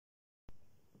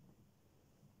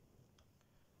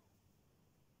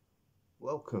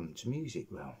Welcome to Music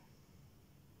Realm.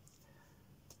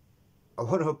 I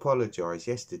want to apologise.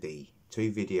 Yesterday,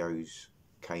 2 videos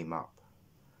came up.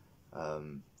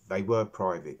 They were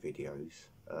private videos.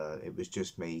 It was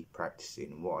just me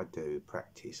practicing. What I do,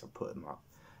 practice, I put them up,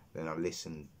 then I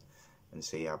listen and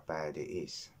see how bad it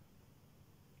is.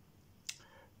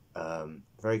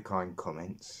 Very kind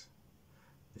comments,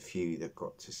 the few that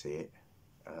got to see it.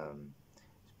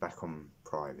 It's back on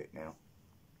private now.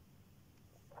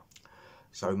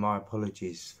 So my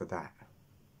apologies for that.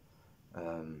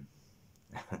 And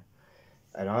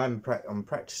I'm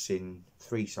practicing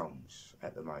 3 songs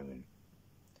at the moment.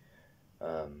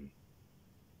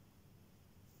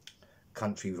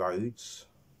 Country Roads.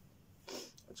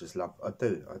 I just love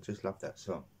that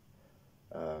song.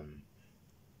 I'm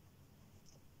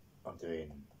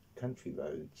doing Country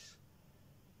Roads,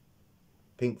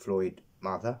 Pink Floyd,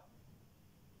 Mother,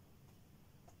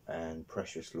 and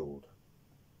Precious Lord.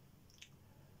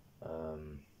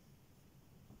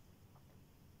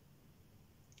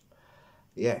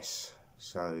 Yes,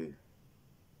 so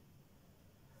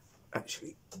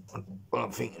actually, when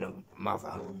I'm thinking of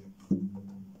Mother,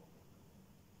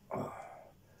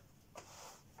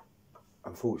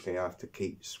 unfortunately I have to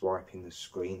keep swiping the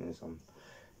screen as I'm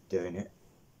doing it.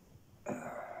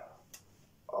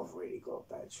 I've really got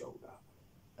a bad shoulder,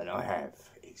 and I have.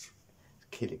 It's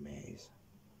killing me. It is.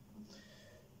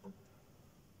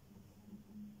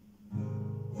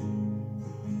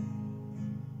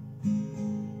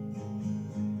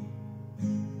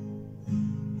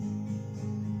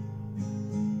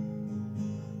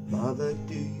 Mother,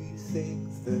 do you think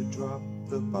they dropped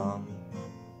the bomb?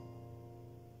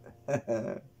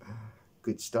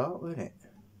 Good start, wasn't it?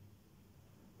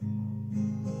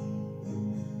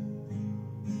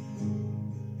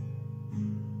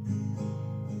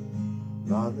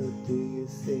 Mother, do you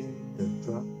think they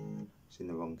dropped... It's in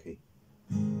the wrong key.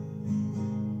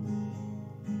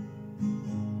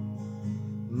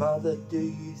 Mother, do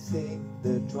you think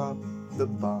they dropped the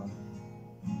bomb?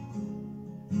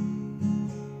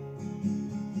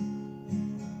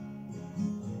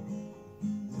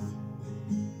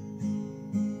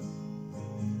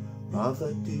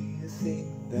 Mother, do you think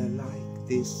they like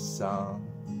this song?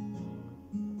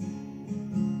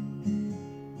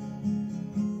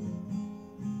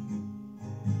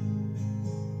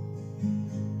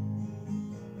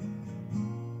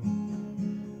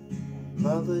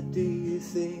 Mother, do you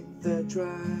think they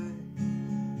try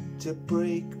to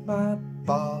break my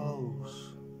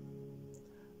balls?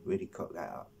 Really cocked that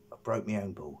up. I broke my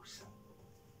own balls.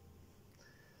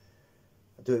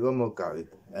 I'll do it one more go,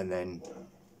 and then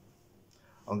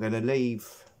I'm going to leave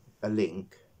a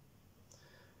link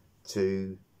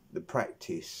to the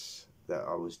practice that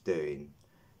I was doing,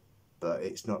 but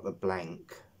it's not the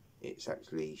blank, it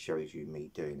actually shows you me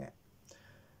doing it.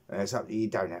 And it's up to you,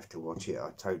 don't have to watch it,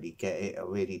 I totally get it, I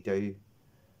really do.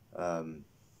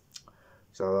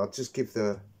 So I'll just give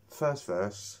the first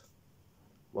verse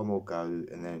one more go,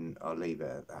 and then I'll leave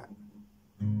it at that.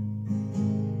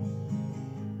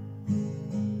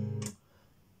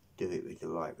 Do it with the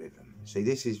right rhythm. See,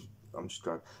 this is, I'm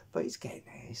struggling, but it's getting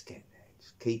there, it's getting there.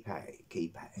 Just keep at it,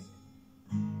 keep at it.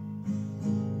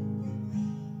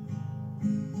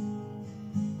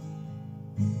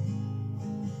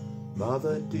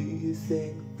 Mother, do you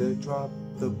think they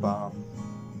dropped the bomb?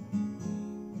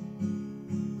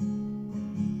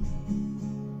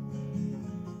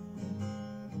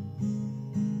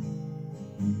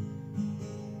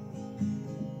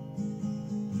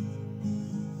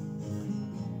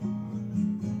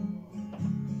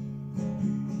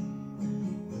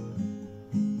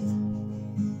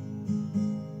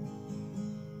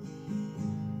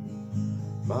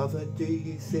 Mother, do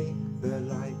you think they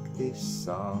like this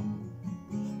song?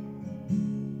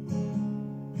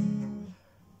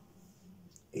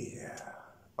 Yeah,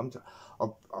 I've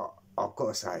got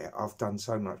to say, I've done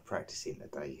so much practicing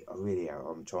today. I really have.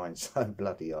 I'm trying so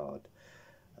bloody hard.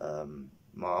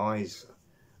 My eyes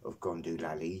have gone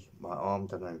doolally. My arm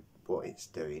don't know what it's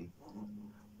doing.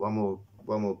 One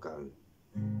more go.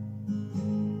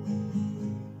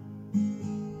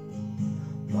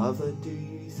 Mother, do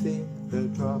you think they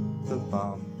dropped the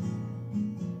bomb?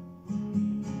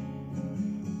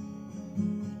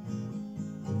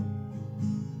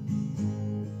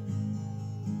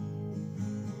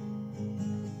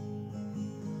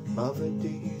 Mother, do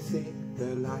you think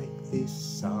they like this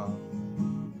song?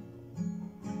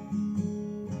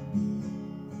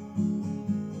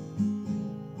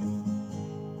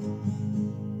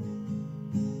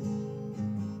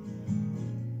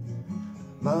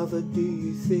 Mother, do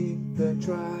you think they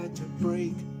tried to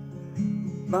break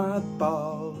my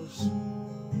balls?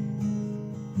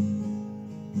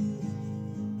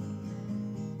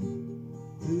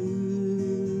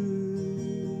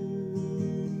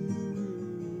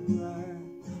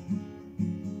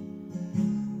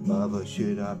 Mother,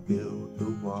 should I build the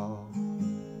wall?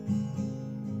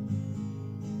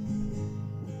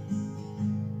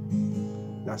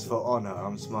 That's for honour,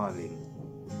 I'm smiling.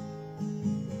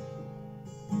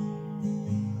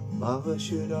 Mother,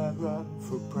 should I run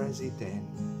for president?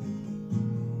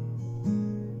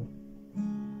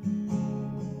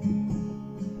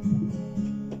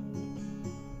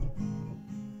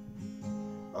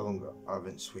 I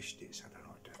haven't switched it, so I don't know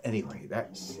what to do. Anyway,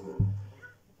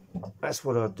 that's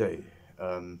what I'll do.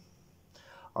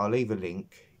 I'll leave a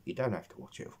link. You don't have to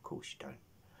watch it, of course you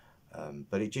don't.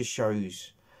 But it just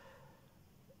shows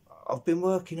I've been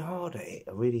working hard at it.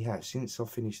 I really have, since I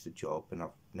finished the job, and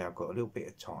I've now got a little bit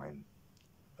of time.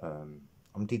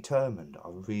 I'm determined. I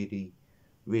really,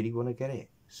 really want to get it.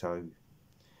 So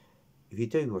if you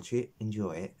do watch it,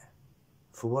 enjoy it.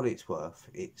 For what it's worth,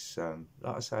 it's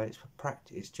like I say, it's for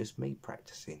practice. It's just me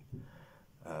practicing,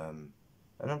 and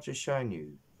I'm just showing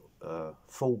you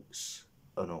faults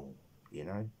and all, you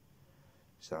know.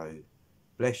 So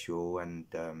bless you all, and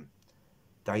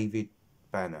David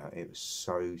Banner, it was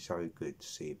so good to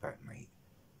see you back, mate.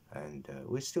 And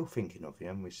we're still thinking of you,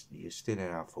 and you're still in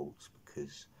our thoughts,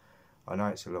 because I know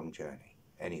it's a long journey.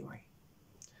 Anyway,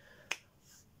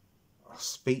 I'll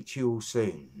speak to you all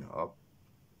soon.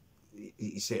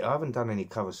 You see, I haven't done any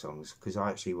cover songs because I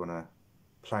actually want to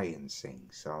play and sing,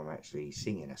 so I'm actually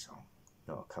singing a song,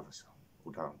 not a cover song,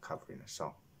 although I'm covering a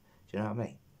song. Do you know what I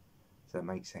mean? Does that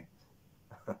make sense?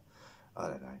 I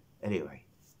don't know. Anyway,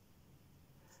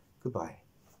 goodbye.